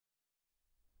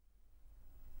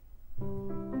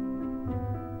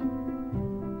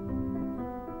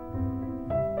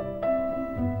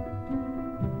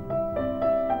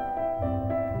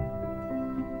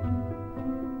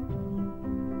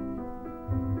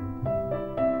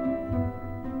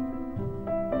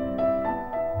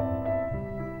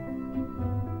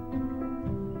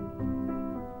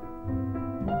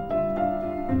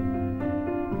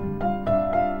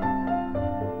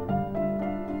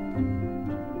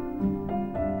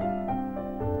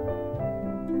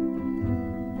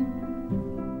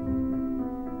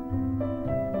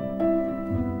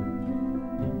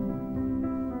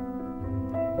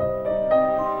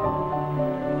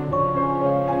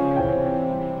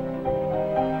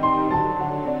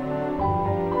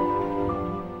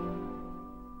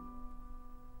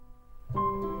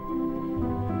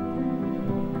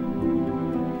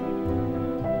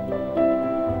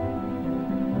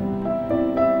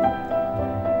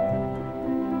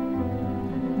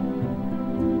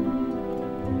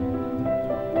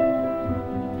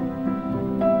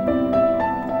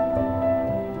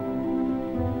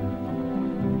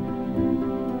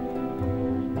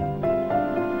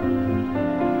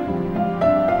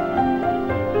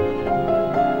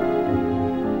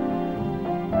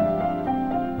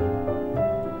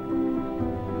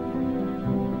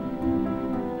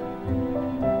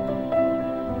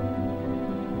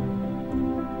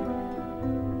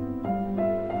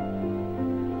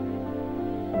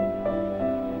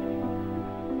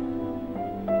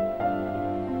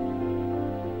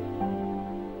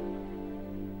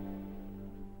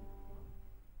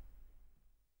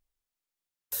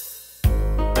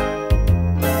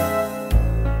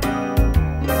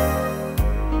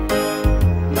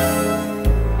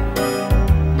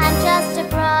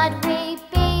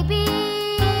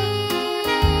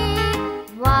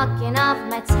Walking off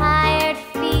my tired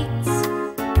feet,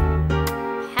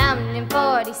 pounding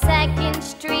 42nd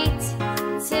Street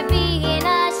to be in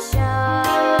a show.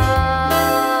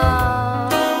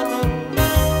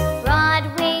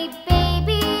 Broadway,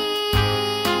 baby,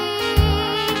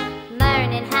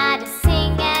 learning how to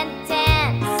sing and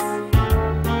dance,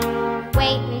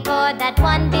 waiting for that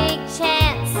one big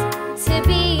chance to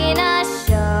be in a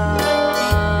show.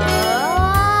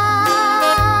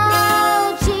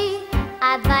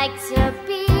 I'd like to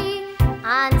be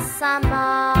on some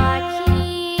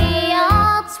marquee,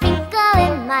 all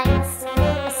twinkling lights,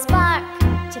 a spark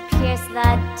to pierce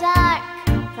the dark,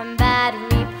 from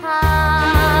Battery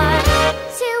Park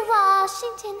to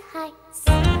Washington Heights.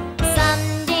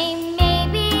 Someday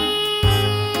maybe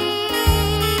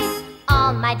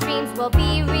all my dreams will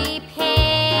be repaid.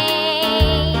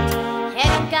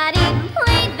 Heck, I'd even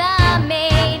play the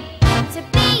maid to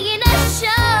be in a show.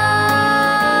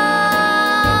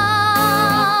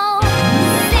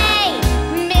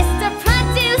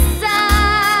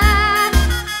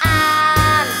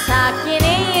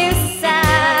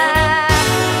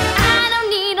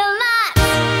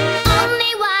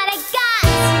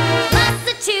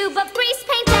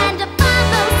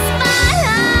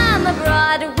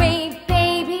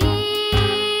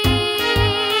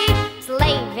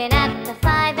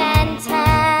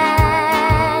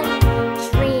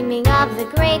 The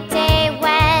great day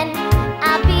when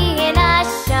I'll be in a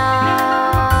show.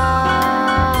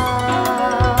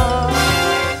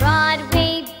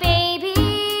 Broadway, baby,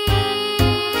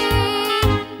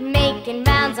 making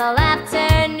rounds all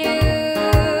afternoon,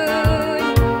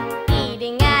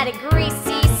 eating at a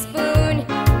greasy spoon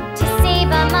to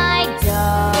save on my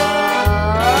dough.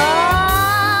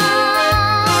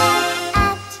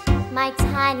 At my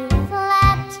tiny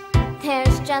flat,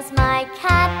 there's just my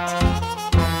cat,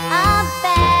 a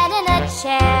bed and a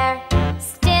chair.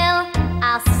 Still,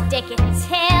 I'll stick it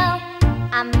till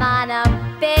I'm on a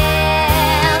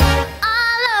bill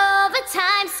all over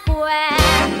Times Square.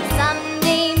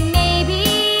 Someday maybe,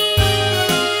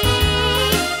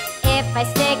 if I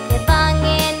stay